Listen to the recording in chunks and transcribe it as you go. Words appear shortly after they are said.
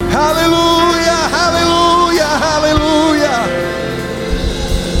Hallelujah, hallelujah, hallelujah.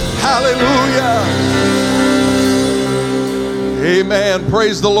 Hallelujah. Amen.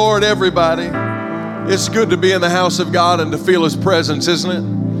 Praise the Lord, everybody. It's good to be in the house of God and to feel His presence, isn't it?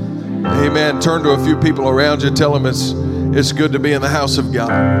 Amen. Turn to a few people around you. Tell them it's good to be in the house of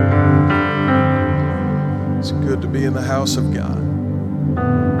God. It's good to be in the house of God.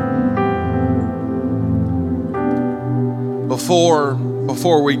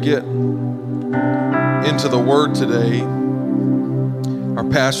 Before we get into the Word today, our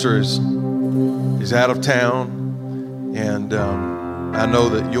pastor is out of town, and I know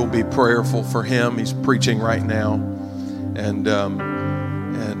that you'll be prayerful for him. He's preaching right now, and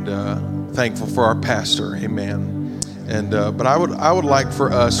thankful for our pastor. Amen. But I would like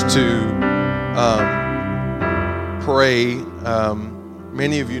for us to pray.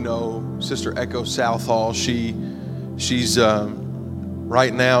 Many of you know Sister Echo Southall. She's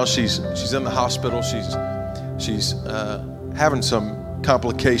right now. She's in the hospital. She's having some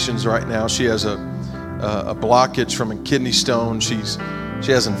complications right now. She has a blockage from a kidney stone. She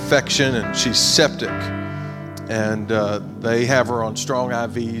has infection and she's septic, and they have her on strong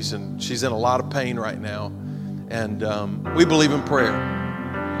IVs, and she's in a lot of pain right now. And we believe in prayer.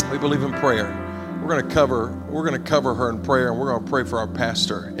 We believe in prayer. We're going to cover her in prayer, and we're going to pray for our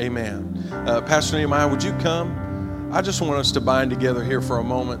pastor. Amen. Pastor Nehemiah, would you come? I just want us to bind together here for a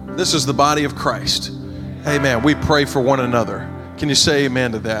moment. This is the body of Christ. Amen. We pray for one another. Can you say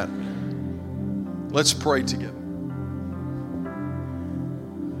amen to that? Let's pray together.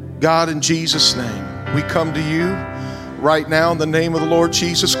 God, in Jesus' name, we come to you right now in the name of the Lord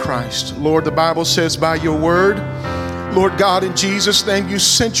Jesus Christ. Lord, the Bible says by your word, Lord God, in Jesus' name, you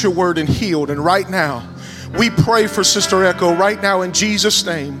sent your word and healed. And right now, we pray for Sister Echo right now in Jesus'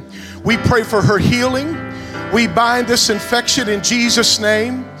 name. We pray for her healing. We bind this infection in Jesus'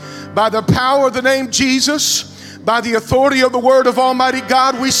 name. By the power of the name Jesus, by the authority of the word of Almighty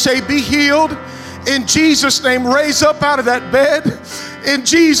God, we say be healed. In Jesus' name, raise up out of that bed. In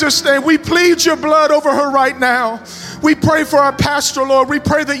Jesus' name, we plead your blood over her right now. We pray for our pastor, Lord. We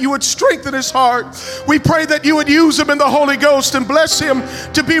pray that you would strengthen his heart. We pray that you would use him in the Holy Ghost and bless him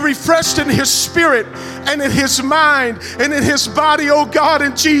to be refreshed in his spirit and in his mind and in his body, oh God,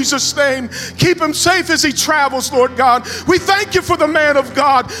 in Jesus' name. Keep him safe as he travels, Lord God. We thank you for the man of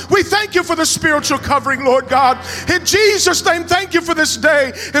God. We thank you for the spiritual covering, Lord God. In Jesus' name, thank you for this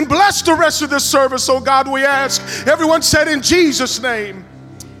day, and bless the rest of this service, oh God, we ask. Everyone said in Jesus' name,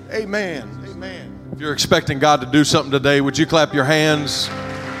 amen. Amen. If you're expecting God to do something today, would you clap your hands?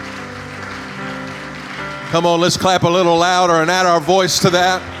 Come on, let's clap a little louder and add our voice to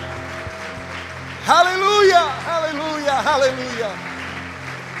that. Hallelujah, hallelujah, hallelujah.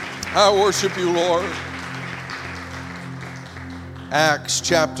 I worship you, Lord. Acts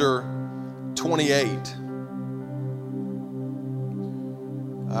chapter 28.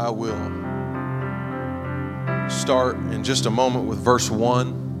 I will start in just a moment with verse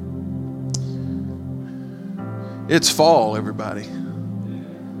 1. It's fall, everybody.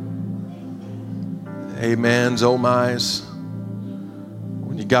 Amens, oh my's.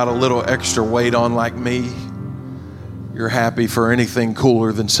 When you got a little extra weight on like me, you're happy for anything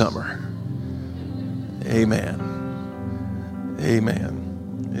cooler than summer. Amen.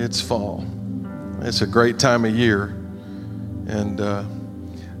 Amen. It's fall. It's a great time of year. And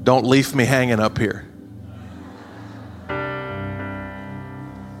don't leave me hanging up here.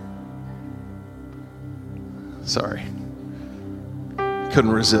 Sorry.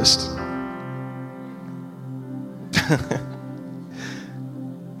 Couldn't resist.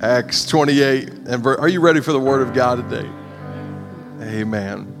 Acts 28. And are you ready for the word of God today?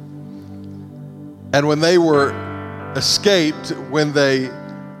 Amen. And when they were escaped, you would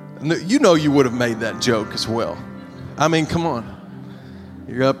have made that joke as well. I mean, come on.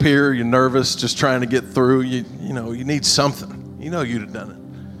 You're up here, you're nervous, just trying to get through. You need something. You know you'd have done it.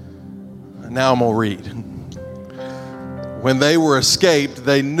 And now I'm going to read. When they were escaped,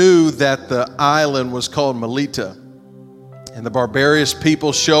 they knew that the island was called Melita. And the barbarous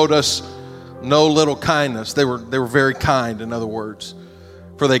people showed us no little kindness. They were very kind, in other words.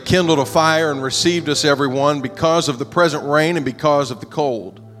 For they kindled a fire and received us everyone because of the present rain and because of the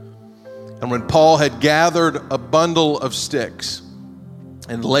cold. And when Paul had gathered a bundle of sticks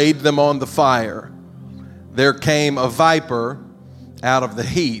and laid them on the fire, there came a viper out of the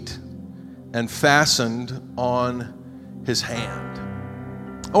heat and fastened on his hand.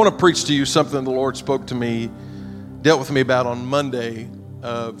 I want to preach to you something the Lord spoke to me, dealt with me about on Monday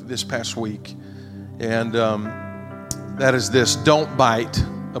of this past week. And that is this: don't bite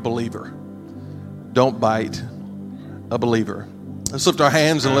a believer. Don't bite a believer. Let's lift our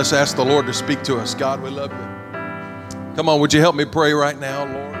hands and let's ask the Lord to speak to us. God, we love you. Come on, would you help me pray right now,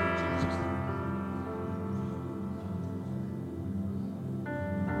 Lord?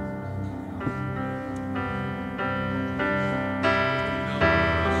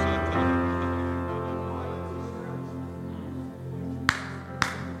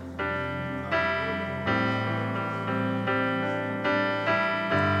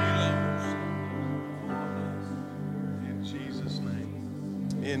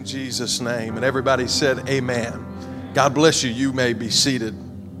 In Jesus' name. And everybody said amen. God bless you. You may be seated.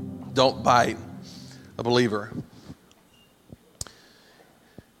 Don't bite a believer.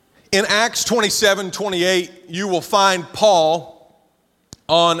 In Acts 27:28, you will find Paul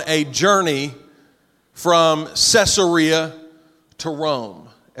on a journey from Caesarea to Rome.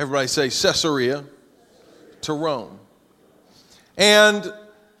 Everybody say Caesarea to Rome. And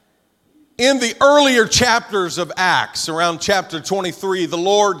in the earlier chapters of Acts, around chapter 23, the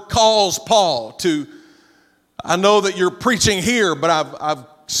Lord calls Paul to, I know that you're preaching here, but I've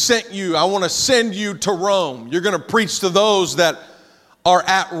sent you, I want to send you to Rome. You're going to preach to those that are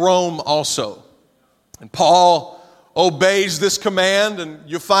at Rome also. And Paul obeys this command, and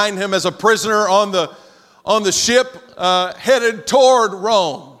you find him as a prisoner on the ship headed toward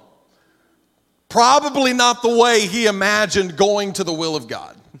Rome. Probably not the way he imagined going to the will of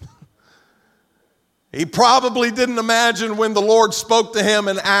God. He probably didn't imagine when the Lord spoke to him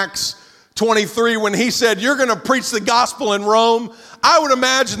in Acts 23 when he said, you're going to preach the gospel in Rome. I would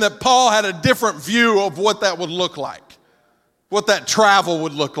imagine that Paul had a different view of what that would look like, what that travel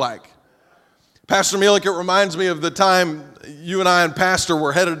would look like. Pastor Mielik, it reminds me of the time you and I and Pastor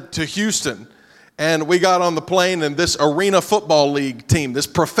were headed to Houston, and we got on the plane, and this arena football league team, this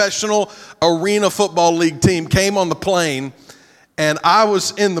professional arena football league team came on the plane, and I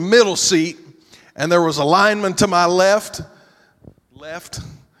was in the middle seat. And there was a lineman to my left,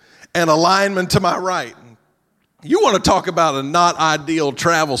 and a lineman to my right. You want to talk about a not ideal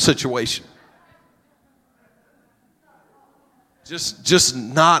travel situation. Just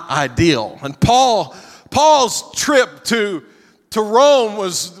not ideal. And Paul's trip to Rome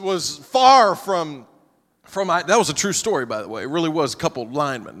was far from that was a true story, by the way. It really was a couple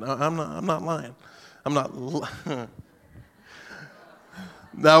linemen. I'm not lying.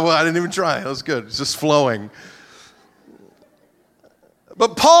 No, I didn't even try. It was good. It's just flowing.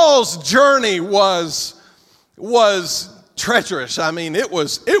 But Paul's journey was treacherous. I mean, it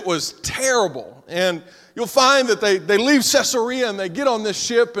was terrible. And you'll find that they leave Caesarea and they get on this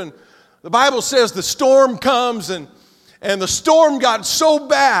ship, and the Bible says the storm comes, and the storm got so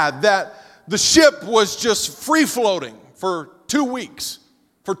bad that the ship was just free floating for 2 weeks.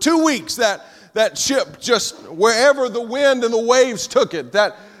 For 2 weeks, that ship just, wherever the wind and the waves took it,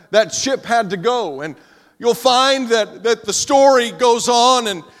 that ship had to go. And you'll find that the story goes on,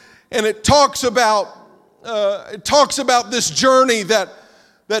 and it talks about this journey that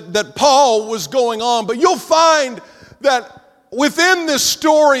Paul was going on. But you'll find that within this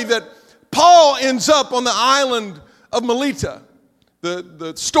story that Paul ends up on the island of Melita.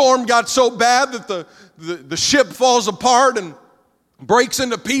 The storm got so bad that the ship falls apart and breaks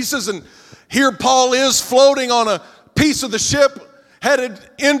into pieces, and here Paul is floating on a piece of the ship headed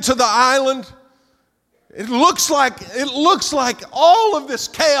into the island. It looks like all of this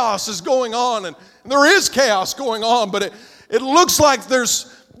chaos is going on, and there is chaos going on, but it looks like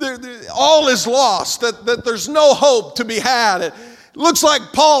all is lost, that there's no hope to be had. It looks like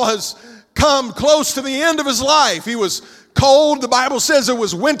Paul has come close to the end of his life. He was cold. The Bible says it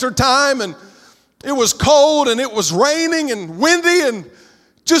was winter time, and it was cold, and it was raining and windy, and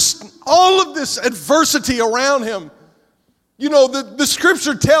just all of this adversity around him. You know, the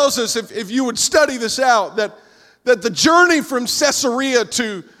scripture tells us, if you would study this out, that the journey from Caesarea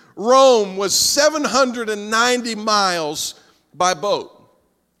to Rome was 790 miles by boat.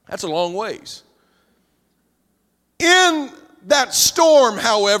 That's a long ways. In that storm,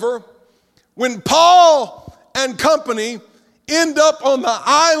 however, when Paul and company end up on the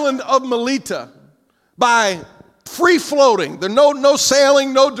island of Melita by free floating, there's no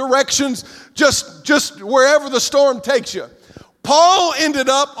sailing, no directions, just wherever the storm takes you. Paul ended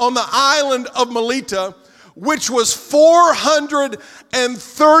up on the island of Melita, which was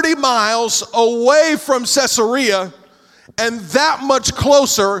 430 miles away from Caesarea and that much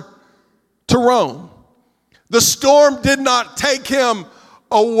closer to Rome. The storm did not take him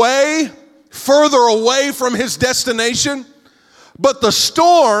further away from his destination, but the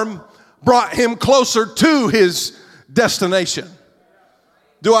storm brought him closer to his destination.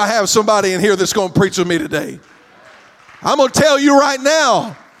 Do I have somebody in here that's going to preach with me today? I'm going to tell you right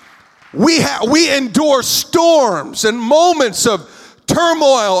now, we endure storms and moments of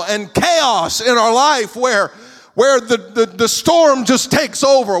turmoil and chaos in our life where the storm just takes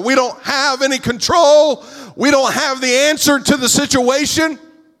over. We don't have any control. We don't have the answer to the situation.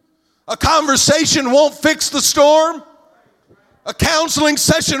 A conversation won't fix the storm. A counseling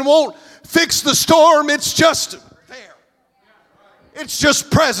session won't fix the storm. It's just there. It's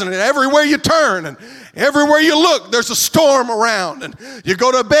just present. And everywhere you turn and everywhere you look, there's a storm around. And you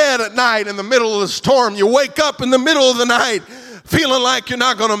go to bed at night in the middle of the storm. You wake up in the middle of the night feeling like you're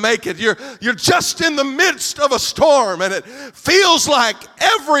not going to make it. You're just in the midst of a storm, and it feels like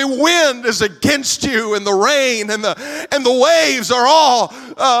every wind is against you, and the rain and the waves are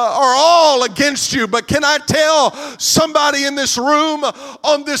all against you. But can I tell somebody in this room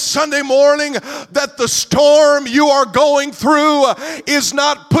on this Sunday morning that the storm you are going through is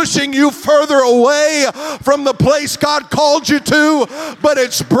not pushing you further away from the place God called you to, but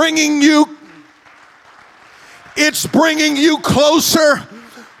it's bringing you closer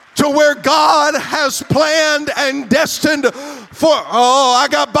to where God has planned and destined for. Oh, I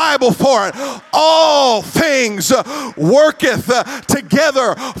got Bible for it. All things worketh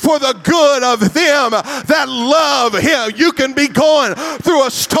together for the good of them that love Him. You can be going through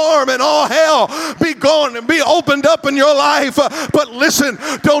a storm and all hell be going and be opened up in your life. But listen,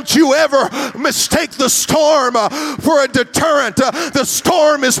 don't you ever mistake the storm for a deterrent. The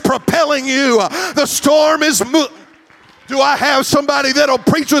storm is propelling you. The storm is Do I have somebody that'll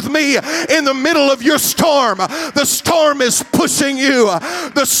preach with me in the middle of your storm? The storm is pushing you.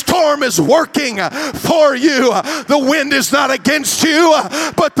 The storm is working for you. The wind is not against you,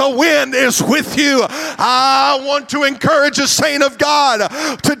 but the wind is with you. I want to encourage a saint of God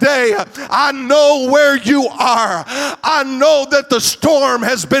today. I know where you are. I know that the storm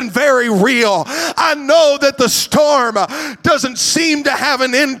has been very real. I know that the storm doesn't seem to have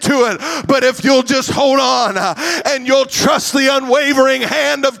an end to it, but if you'll just hold on and you'll trust the unwavering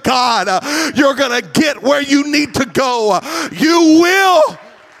hand of God, you're going to get where you need to go. You will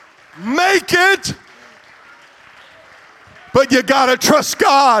make it. But you got to trust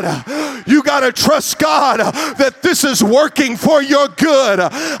God. You got to trust God that this is working for your good.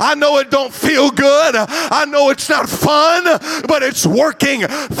 I know it don't feel good. I know it's not fun, but it's working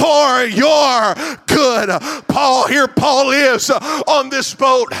for your good. Paul is on this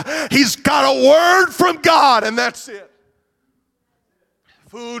boat. He's got a word from God, and that's it.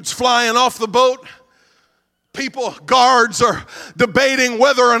 Food's flying off the boat. Guards are debating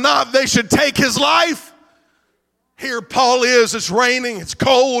whether or not they should take his life. Here Paul is, it's raining, it's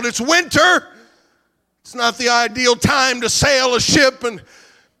cold, it's winter. It's not the ideal time to sail a ship, and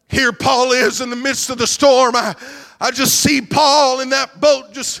here Paul is in the midst of the storm. I just see Paul in that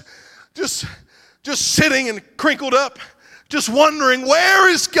boat just sitting and crinkled up, just wondering, where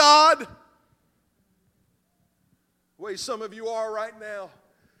is God? The way some of you are right now,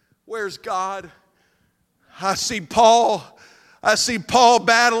 where's God? I see Paul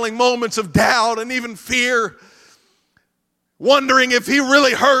battling moments of doubt and even fear, wondering if he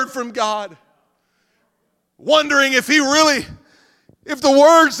really heard from God, wondering if the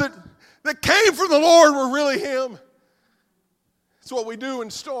words that came from the Lord were really him. It's what we do in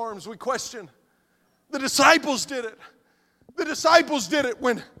storms. We question. The disciples did it. The disciples did it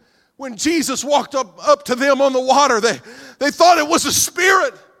when Jesus walked up to them on the water. They thought it was a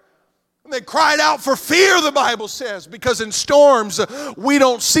spirit. And they cried out for fear, the Bible says, because in storms we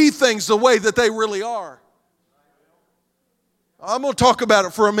don't see things the way that they really are. I'm going to talk about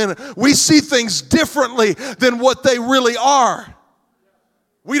it for a minute. We see things differently than what they really are.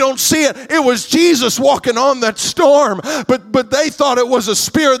 We don't see it. It was Jesus walking on that storm, but they thought it was a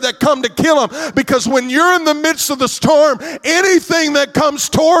spirit that come to kill him, because when you're in the midst of the storm, anything that comes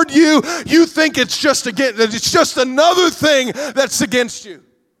toward you, you think it's just another thing that's against you.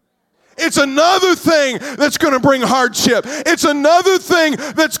 It's another thing that's going to bring hardship. It's another thing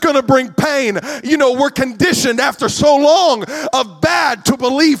that's going to bring pain. You know, we're conditioned after so long of bad to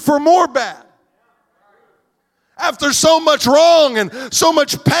believe for more bad. After so much wrong and so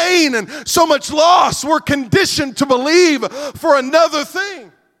much pain and so much loss, we're conditioned to believe for another thing.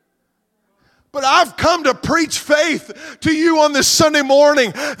 But I've come to preach faith to you on this Sunday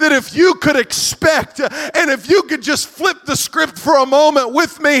morning, that if you could expect, and if you could just flip the script for a moment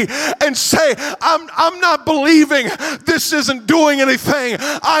with me and say, I'm not believing this isn't doing anything.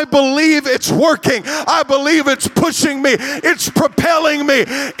 I believe it's working. I believe it's pushing me. It's propelling me.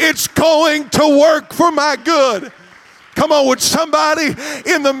 It's going to work for my good. Come on, would somebody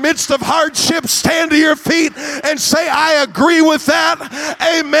in the midst of hardship stand to your feet and say, I agree with that.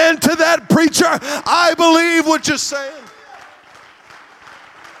 Amen to that, preacher. I believe what you're saying.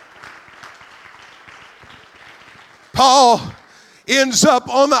 Paul ends up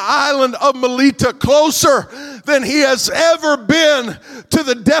on the island of Melita, closer than he has ever been to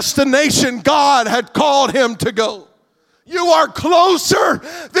the destination God had called him to go. You are closer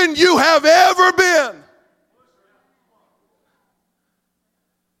than you have ever been.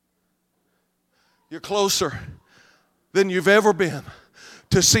 You're closer than you've ever been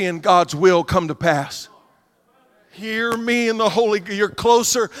to seeing God's will come to pass. Hear me in the Holy. You're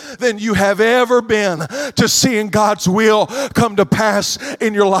closer than you have ever been to seeing God's will come to pass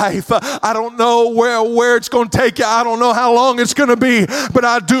in your life. I don't know where it's going to take you. I don't know how long it's going to be, but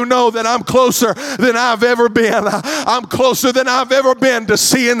I do know that I'm closer than I've ever been. I'm closer than I've ever been to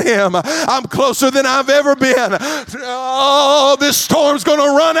seeing Him. I'm closer than I've ever been. Oh, this storm's going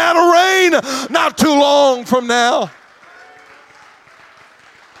to run out of rain not too long from now.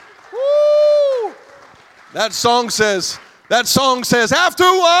 Woo! That song says, after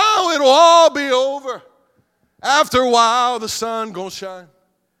a while, it'll all be over. After a while, the sun gonna shine.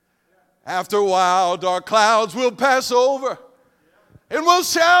 After a while, dark clouds will pass over. And we'll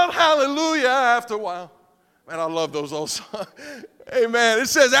shout hallelujah after a while. Man, I love those old songs. Amen. It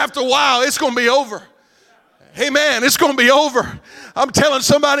says after a while, it's gonna be over. Amen. It's going to be over. I'm telling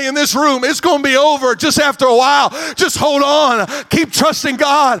somebody in this room, it's going to be over just after a while. Just hold on. Keep trusting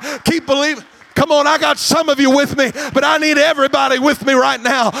God. Keep believing. Come on, I got some of you with me, but I need everybody with me right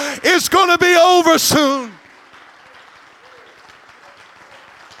now. It's going to be over soon.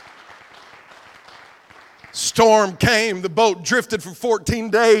 Storm came. The boat drifted for 14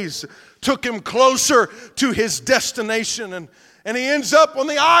 days. Took him closer to his destination. And he ends up on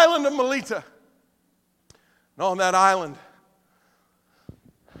the island of Melita. And on that island,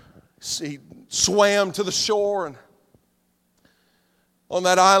 he swam to the shore. And on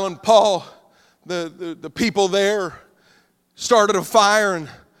that island, Paul, the people there started a fire, and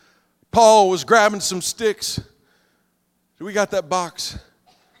Paul was grabbing some sticks. We got that box.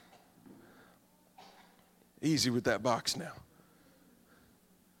 Easy with that box now.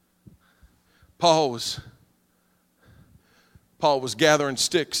 Paul was gathering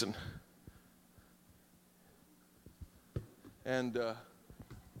sticks, and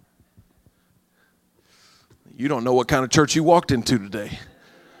you don't know what kind of church you walked into today.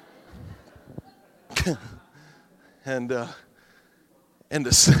 And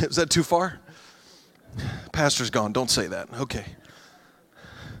is that too far? Pastor's gone. Don't say that. Okay.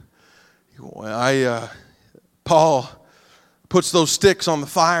 Paul puts those sticks on the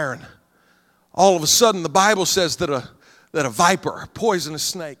fire, and all of a sudden the Bible says that a viper, a poisonous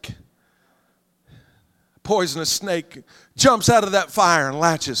snake jumps out of that fire and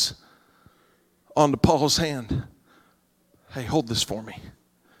latches onto Paul's hand. Hey, hold this for me.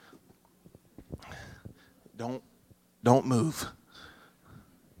 Don't move.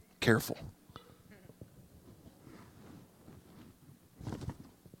 Careful.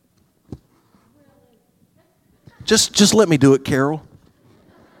 Just let me do it, Carol.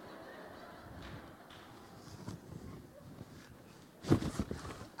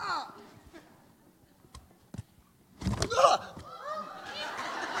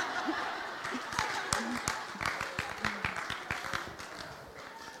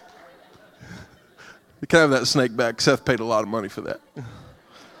 You can have that snake back. Seth paid a lot of money for that.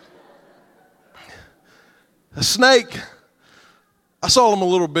 A snake, I saw them a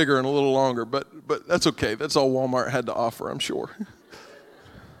little bigger and a little longer, but that's okay. That's all Walmart had to offer, I'm sure.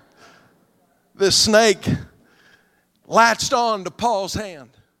 This snake latched on to Paul's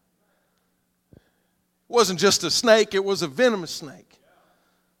hand. It wasn't just a snake, it was a venomous snake.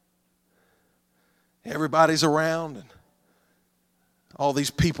 Everybody's around, and all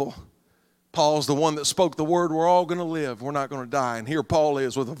these people. Paul's the one that spoke the word, we're all going to live, we're not going to die. And here Paul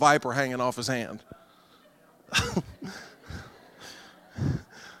is with a viper hanging off his hand. I'm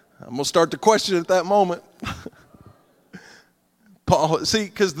going to start to question at that moment. Paul, see,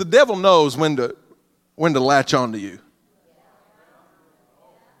 because the devil knows when to latch onto you.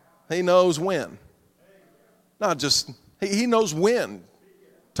 He knows when. Not just, he knows when.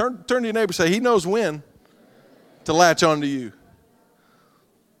 Turn to your neighbor and say, he knows when to latch onto you.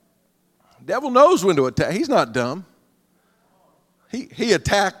 The devil knows when to attack. He's not dumb. He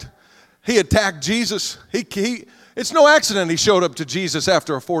attacked Jesus. It's no accident he showed up to Jesus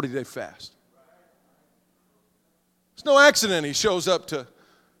after a 40-day fast. It's no accident he shows up to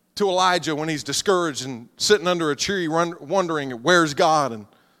Elijah when he's discouraged and sitting under a tree wondering where's God. And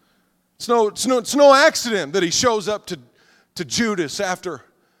it's no accident that he shows up to Judas after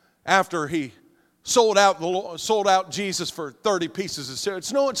he sold out Jesus for 30 pieces of silver.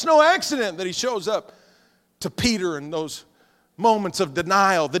 It's no accident that he shows up to Peter in those moments of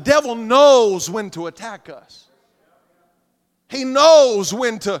denial. The devil knows when to attack us. He knows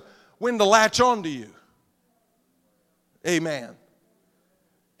when to latch onto you. Amen.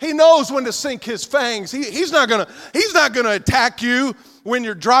 He knows when to sink his fangs. He's not gonna attack you when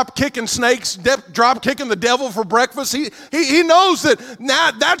you're drop kicking snakes, drop kicking the devil for breakfast. He knows that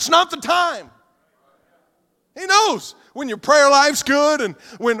that's not the time. He knows when your prayer life's good and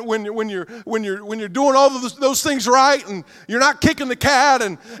when you're doing all of those things right and you're not kicking the cat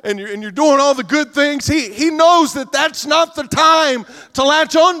and you're doing all the good things. He knows that that's not the time to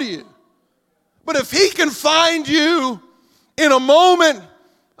latch onto you. But if he can find you in a moment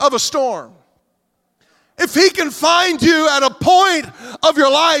of a storm, if he can find you at a point of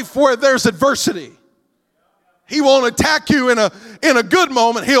your life where there's adversity, he won't attack you in a good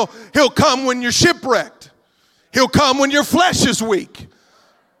moment. He'll come when you're shipwrecked. He'll come when your flesh is weak.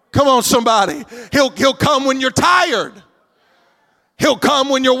 Come on, somebody. He'll come when you're tired. He'll come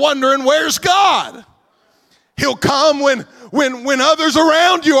when you're wondering, where's God? He'll come when others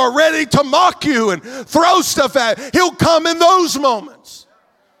around you are ready to mock you and throw stuff at you. He'll come in those moments.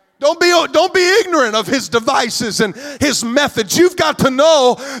 Don't be ignorant of his devices and his methods. You've got to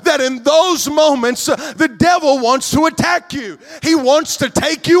know that in those moments, the devil wants to attack you. He wants to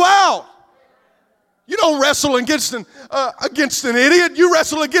take you out. You don't wrestle against an idiot. You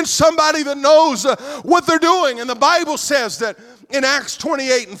wrestle against somebody that knows what they're doing. And the Bible says that in Acts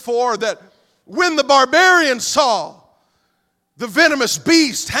 28:4 that when the barbarians saw the venomous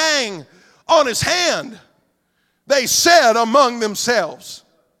beast hang on his hand, they said among themselves,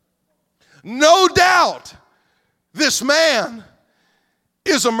 no doubt this man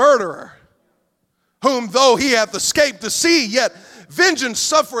is a murderer, whom though he hath escaped the sea, yet vengeance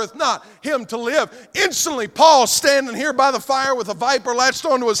suffereth not him to live. Instantly, Paul standing here by the fire with a viper latched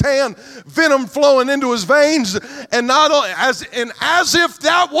onto his hand, venom flowing into his veins, and not only as if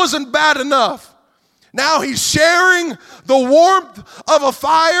that wasn't bad enough, now he's sharing the warmth of a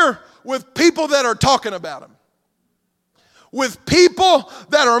fire with people that are talking about him, with people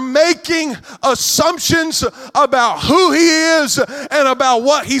that are making assumptions about who he is and about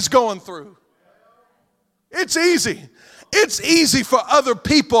what he's going through. It's easy. It's easy for other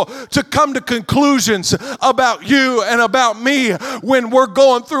people to come to conclusions about you and about me when we're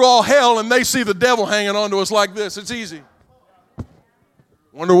going through all hell and they see the devil hanging on to us like this. It's easy.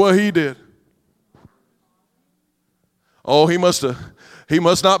 Wonder what he did. Oh, he must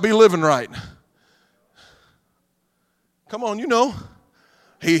not be living right. Come on, you know.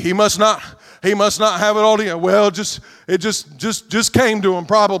 He must not have it all together. Well, it just came to him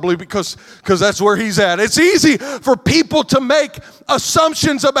probably because that's where he's at. It's easy for people to make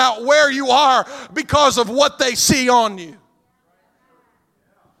assumptions about where you are because of what they see on you.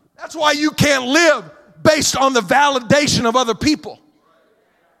 That's why you can't live based on the validation of other people.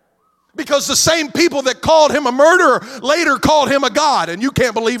 Because the same people that called him a murderer later called him a god, and you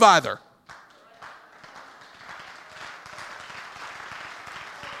can't believe either.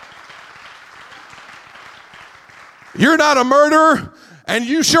 You're not a murderer, and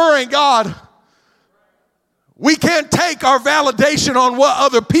you sure ain't God. We can't take our validation on what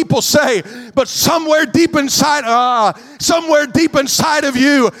other people say, but somewhere deep inside of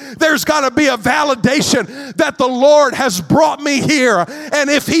you, there's got to be a validation that the Lord has brought me here.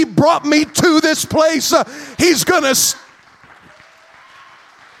 And if he brought me to this place, he's going to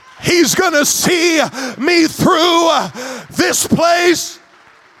see me through this place.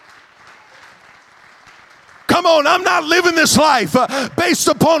 Come on, I'm not living this life based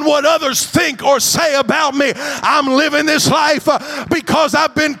upon what others think or say about me. I'm living this life because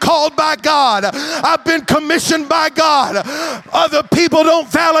I've been called by God. I've been commissioned by God. Other people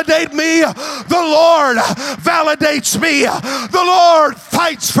don't validate me. The Lord validates me. The Lord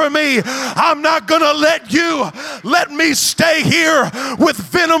fights for me. I'm not going to let me stay here with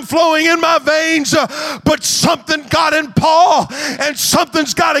venom flowing in my veins, but something got in Paul and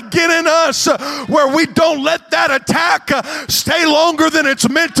something's got to get in us where we don't let that attack stay longer than it's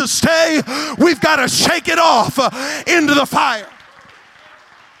meant to stay. We've got to shake it off into the fire.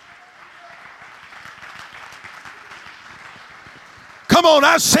 Come on,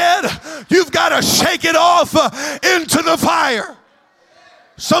 I said you've got to shake it off into the fire.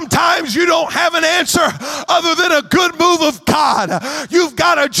 Sometimes you don't have an answer other than a good move of God. You've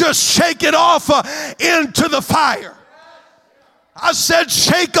got to just shake it off into the fire. I said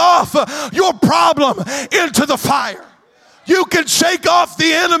shake off your problem into the fire. You can shake off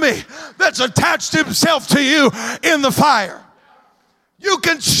the enemy that's attached himself to you in the fire. You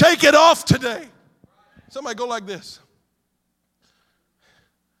can shake it off today. Somebody go like this.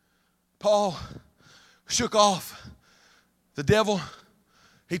 Paul shook off the devil.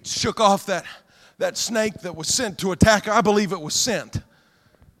 He shook off that that snake that was sent to attack, I believe it was sent.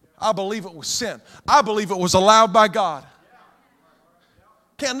 I believe it was sent. I believe it was allowed by God.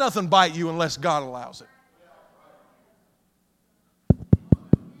 Can't nothing bite you unless God allows it.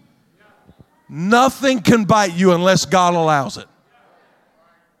 Nothing can bite you unless God allows it.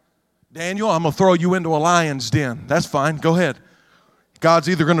 Daniel, I'm going to throw you into a lion's den. That's fine. Go ahead. God's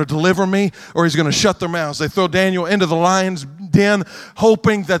either going to deliver me or he's going to shut their mouths. They throw Daniel into the lion's den,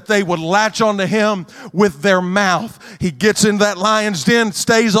 hoping that they would latch onto him with their mouth. He gets into that lion's den,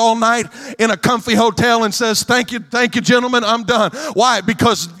 stays all night in a comfy hotel and says, thank you, gentlemen, I'm done. Why?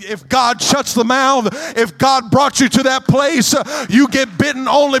 Because if God shuts the mouth, if God brought you to that place, you get bitten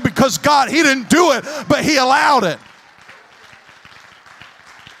only because he didn't do it, but he allowed it.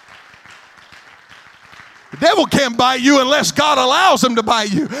 The devil can't bite you unless God allows him to bite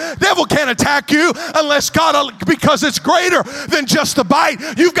you. The devil can't attack you because it's greater than just the bite.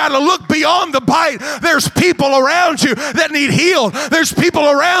 You've got to look beyond the bite. There's people around you that need healed. There's people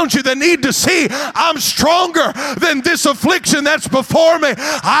around you that need to see, I'm stronger than this affliction that's before me.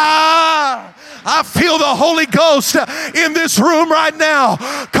 I feel the Holy Ghost in this room right now.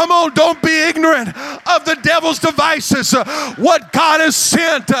 Come on, don't be ignorant of the devil's devices. What God has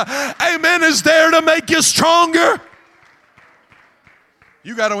sent, amen, is there to make you stronger.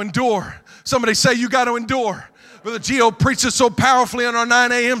 You got to endure. Somebody say you got to endure. Brother Gio preaches so powerfully on our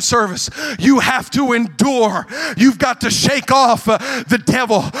 9 a.m. service. You have to endure. You've got to shake off the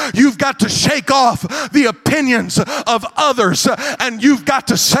devil. You've got to shake off the opinions of others. And you've got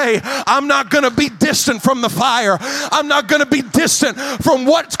to say, I'm not going to be distant from the fire. I'm not going to be distant from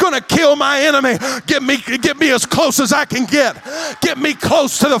what's going to kill my enemy. Get me as close as I can get. Get me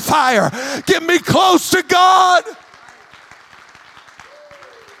close to the fire. Get me close to God.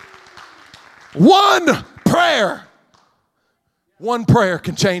 One prayer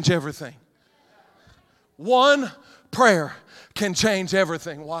can change everything. One prayer can change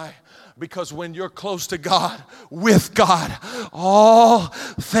everything. Why? Because when you're close to God, with God, all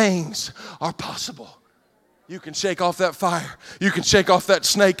things are possible. You can shake off that fire. You can shake off that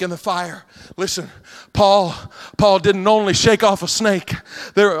snake in the fire. Listen, Paul didn't only shake off a snake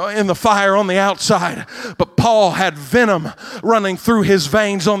there in the fire on the outside, but Paul had venom running through his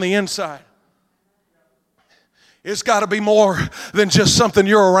veins on the inside. It's got to be more than just something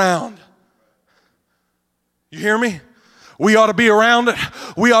you're around. You hear me? We ought to be around it.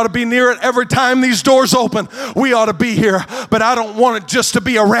 We ought to be near it every time these doors open. We ought to be here. But I don't want it just to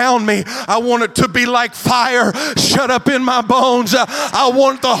be around me. I want it to be like fire shut up in my bones. I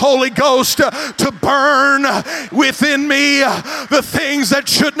want the Holy Ghost to burn within me the things that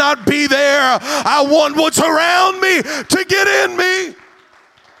should not be there. I want what's around me to get in me.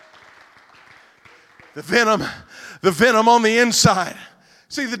 The venom on the inside.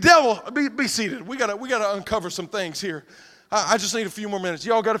 See, the devil, be seated. We gotta uncover some things here. I just need a few more minutes.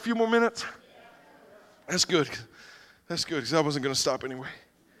 Y'all got a few more minutes? That's good. That's good, because I wasn't going to stop anyway.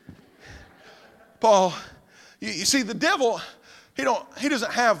 Paul, you see, the devil, he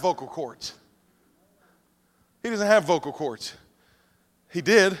doesn't have vocal cords. He doesn't have vocal cords. He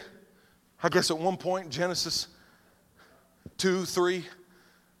did, I guess at one point, Genesis 2, 3,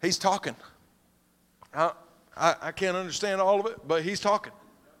 he's talking. I can't understand all of it, but he's talking.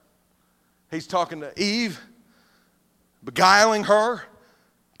 He's talking to Eve, beguiling her,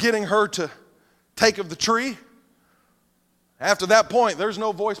 getting her to take of the tree. After that point, there's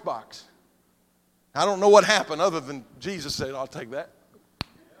no voice box. I don't know what happened other than Jesus said, I'll take that.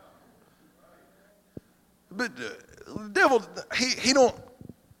 But the devil, he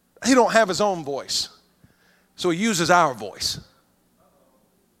don't have his own voice. So he uses our voice.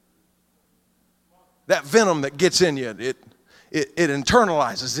 That venom that gets in you, it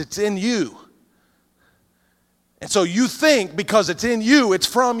internalizes. It's in you. And so you think because it's in you, it's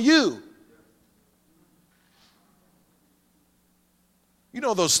from you. You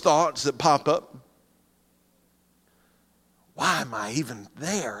know those thoughts that pop up? Why am I even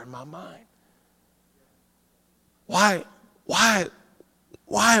there in my mind? Why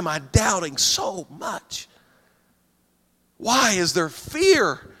am I doubting so much? Why is there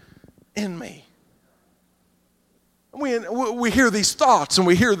fear in me? We hear these thoughts and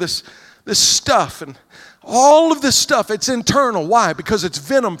we hear this stuff, and All of this stuff, it's internal. Why? Because it's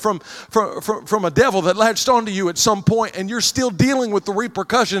venom from a devil that latched onto you at some point, and you're still dealing with the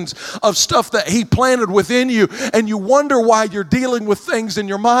repercussions of stuff that he planted within you, and you wonder why you're dealing with things in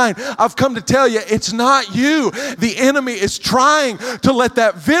your mind. I've come to tell you, it's not you. The enemy is trying to let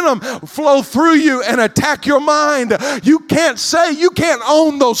that venom flow through you and attack your mind. You can't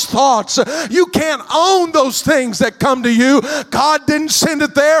own those thoughts. You can't own those things that come to you. God didn't send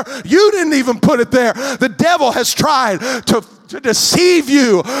it there. You didn't even put it there. The devil has tried to deceive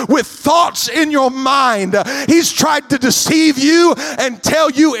you with thoughts in your mind. He's tried to deceive you and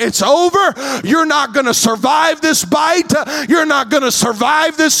tell you it's over. You're not going to survive this bite. You're not going to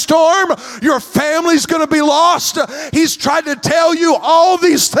survive this storm. Your family's going to be lost. He's tried to tell you all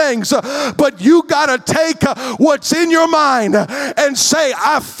these things, but you got to take what's in your mind and say,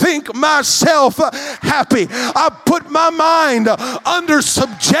 I think myself happy. I put my mind under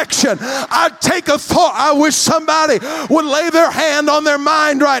subjection. I take a thought. I wish somebody would lay their hand on their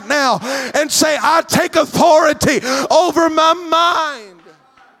mind right now and say, I take authority over my mind.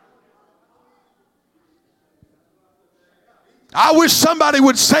 I wish somebody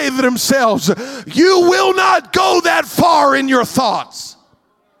would say to themselves, you will not go that far in your thoughts.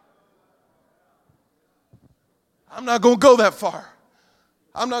 I'm not going to go that far.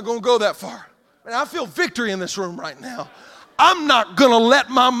 I'm not going to go that far. And I feel victory in this room right now. I'm not going to let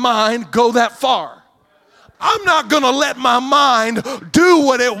my mind go that far. I'm not going to let my mind do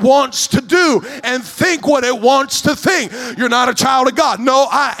what it wants to do and think what it wants to think. You're not a child of God. No,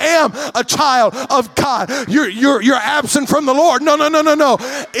 I am a child of God. You're absent from the Lord. No.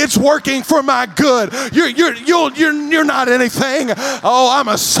 It's working for my good. You're not anything. Oh, I'm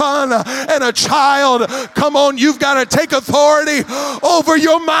a son and a child. Come on, you've got to take authority over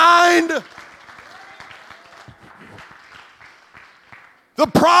your mind. The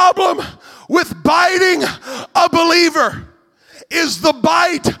problem with biting a believer is the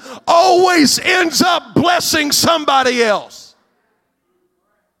bite always ends up blessing somebody else.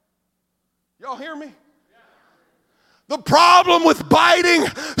 Y'all hear me? The problem with biting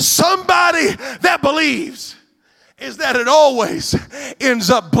somebody that believes is that it always ends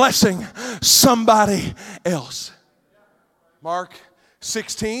up blessing somebody else. Mark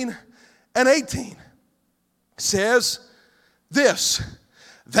 16 and 18 says this.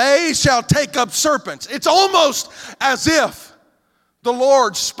 They shall take up serpents. It's almost as if the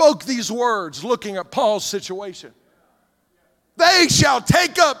Lord spoke these words looking at Paul's situation. They shall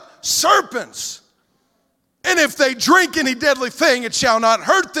take up serpents. And if they drink any deadly thing, it shall not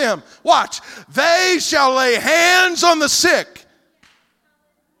hurt them. Watch. They shall lay hands on the sick.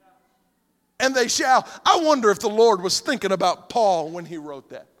 And they shall. I wonder if the Lord was thinking about Paul when he wrote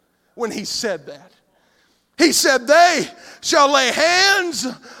that, when he said that. He said, they shall lay hands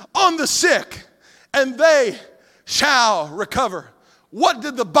on the sick, and they shall recover. What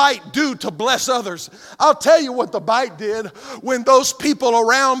did the bite do to bless others? I'll tell you what the bite did. When those people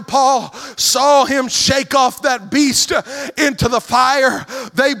around Paul saw him shake off that beast into the fire,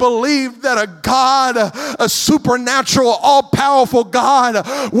 they believed that a God, a supernatural, all-powerful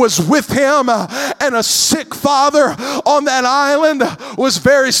God was with him. And a sick father on that island was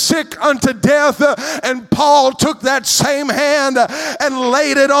very sick unto death. And Paul took that same hand and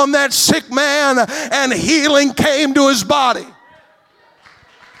laid it on that sick man, and healing came to his body.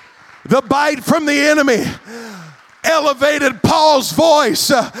 The bite from the enemy elevated Paul's voice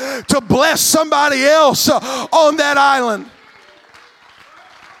to bless somebody else on that island.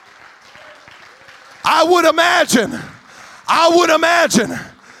 I would imagine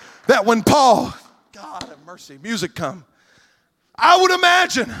that when Paul, God have mercy, music come. I would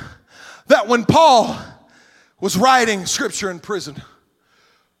imagine that when Paul was writing scripture in prison,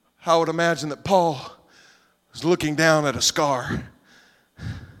 I would imagine that Paul was looking down at a scar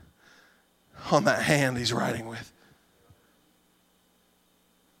on that hand he's writing with.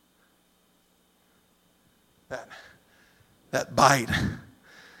 That bite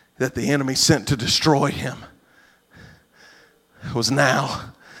that the enemy sent to destroy him was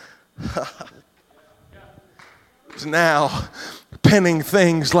now penning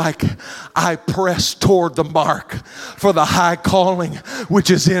things like, I press toward the mark for the high calling which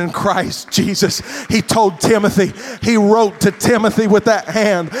is in Christ Jesus. He told Timothy, he wrote to Timothy with that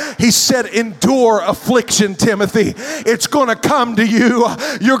hand. He said, endure affliction, Timothy. It's going to come to you.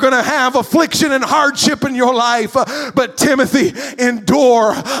 You're going to have affliction and hardship in your life. But Timothy,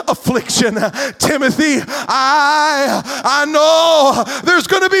 endure affliction. Timothy, I know there's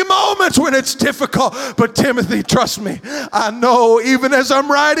going to be moments when it's difficult. But Timothy, trust me, I know even as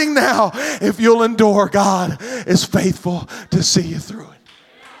I'm writing now, if you'll endure, God is faithful to see you through it.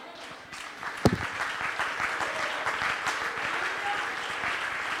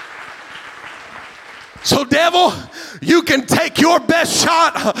 So devil, you can take your best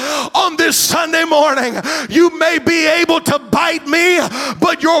shot on this Sunday morning. You may be able to bite me,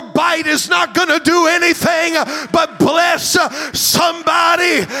 but your bite is not going to do anything but bless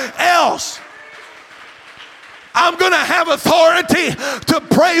somebody else. I'm going to have authority to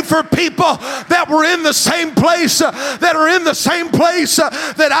pray for people that were in the same place, that are in the same place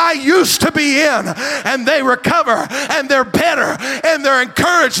that I used to be in, and they recover, and they're better, and they're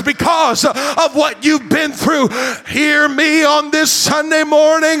encouraged because of what you've been through. Hear me on this Sunday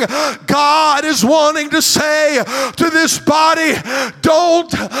morning. God is wanting to say to this body,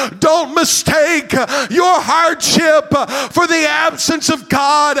 don't mistake your hardship for the absence of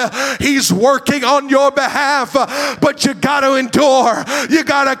God. He's working on your behalf. But you got to endure. You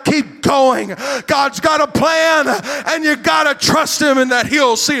got to keep going. God's got a plan, and you got to trust him and that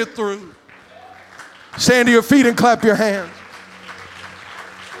he'll see it through. Stand to your feet and clap your hands.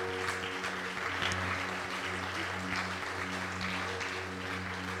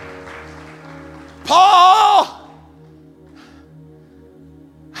 Paul,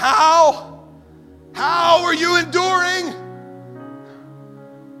 how are you enduring?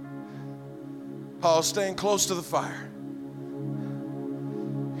 Paul, staying close to the fire.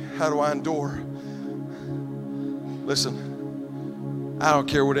 How do I endure? Listen, I don't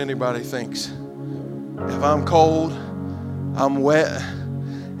care what anybody thinks. If I'm cold, I'm wet,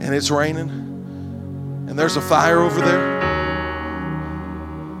 and it's raining, and there's a fire over there,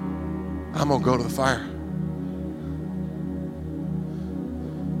 I'm going to go to the fire.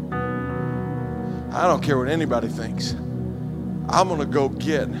 I don't care what anybody thinks. I'm going to go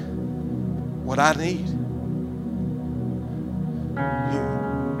get what I need.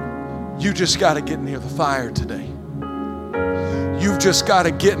 You just got to get near the fire today. You've just got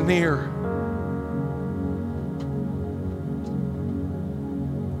to get near.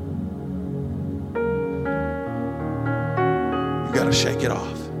 You got to shake it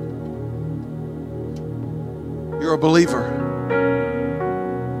off. You're a believer.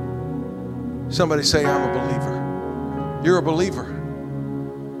 Somebody say, I'm a believer. You're a believer.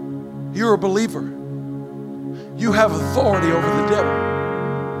 You're a believer. You have authority over the devil.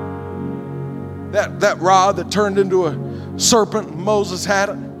 That rod that turned into a serpent, Moses had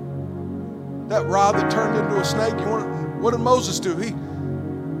it. That rod that turned into a snake, what did Moses do? He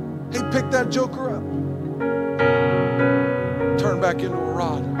picked that joker up, turned back into a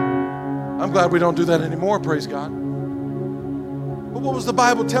rod. I'm glad we don't do that anymore, praise God. But what was the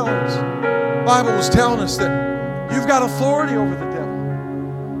Bible telling us? The Bible was telling us that you've got authority over the devil.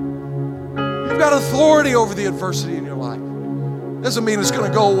 You've got authority over the adversity in your life. Doesn't mean it's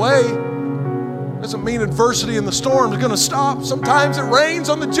going to go away. Doesn't mean adversity in the storm is going to stop. Sometimes it rains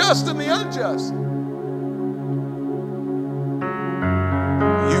on the just and the unjust.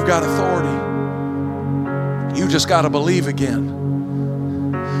 You've got authority. You just got to believe again.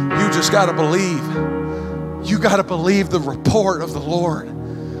 You just got to believe. You got to believe the report of the Lord.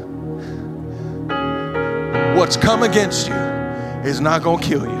 What's come against you is not going to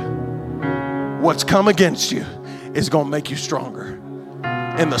kill you. What's come against you is going to make you stronger.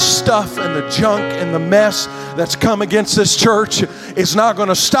 And the stuff and the junk and the mess that's come against this church is not going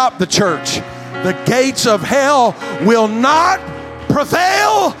to stop the church. The gates of hell will not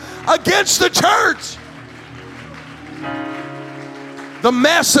prevail against the church. The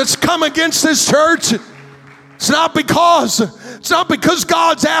mess that's come against this church, it's not because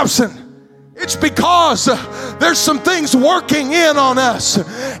God's absent. It's because there's some things working in on us.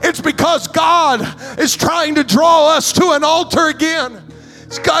 It's because God is trying to draw us to an altar again.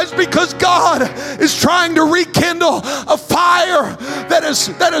 It's because God is trying to rekindle a fire that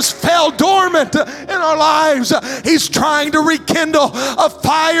has fell dormant in our lives. He's trying to rekindle a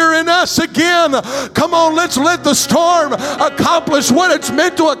fire in us again. Come on, let's let the storm accomplish what it's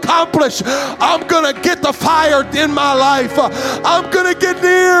meant to accomplish. I'm going to get the fire in my life. I'm going to get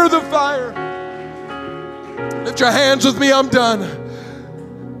near the fire. Lift your hands with me. I'm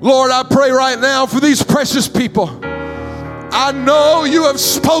done. Lord, I pray right now for these precious people. I know you have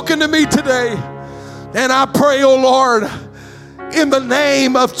spoken to me today. And I pray, oh Lord, in the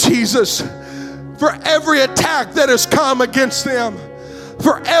name of Jesus, for every attack that has come against them,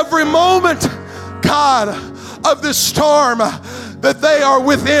 for every moment, God, of this storm that they are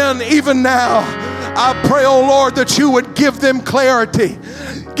within even now. I pray, oh Lord, that you would give them clarity.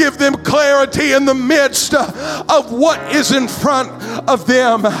 Give them clarity in the midst of what is in front of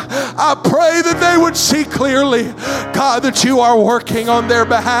them. I pray that they would see clearly, God, that you are working on their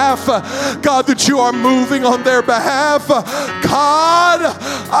behalf. God, that you are moving on their behalf. God,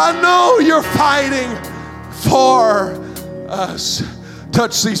 I know you're fighting for us.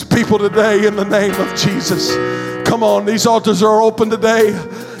 Touch these people today in the name of Jesus. Come on, these altars are open today.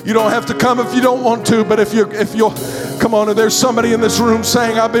 You don't have to come if you don't want to, but if you'll come on, if there's somebody in this room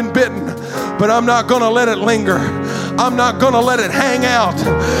saying, I've been bitten, but I'm not going to let it linger. I'm not going to let it hang out.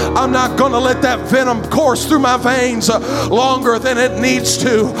 I'm not going to let that venom course through my veins longer than it needs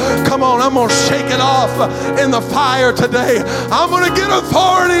to. Come on, I'm going to shake it off in the fire today. I'm going to get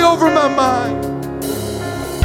authority over my mind.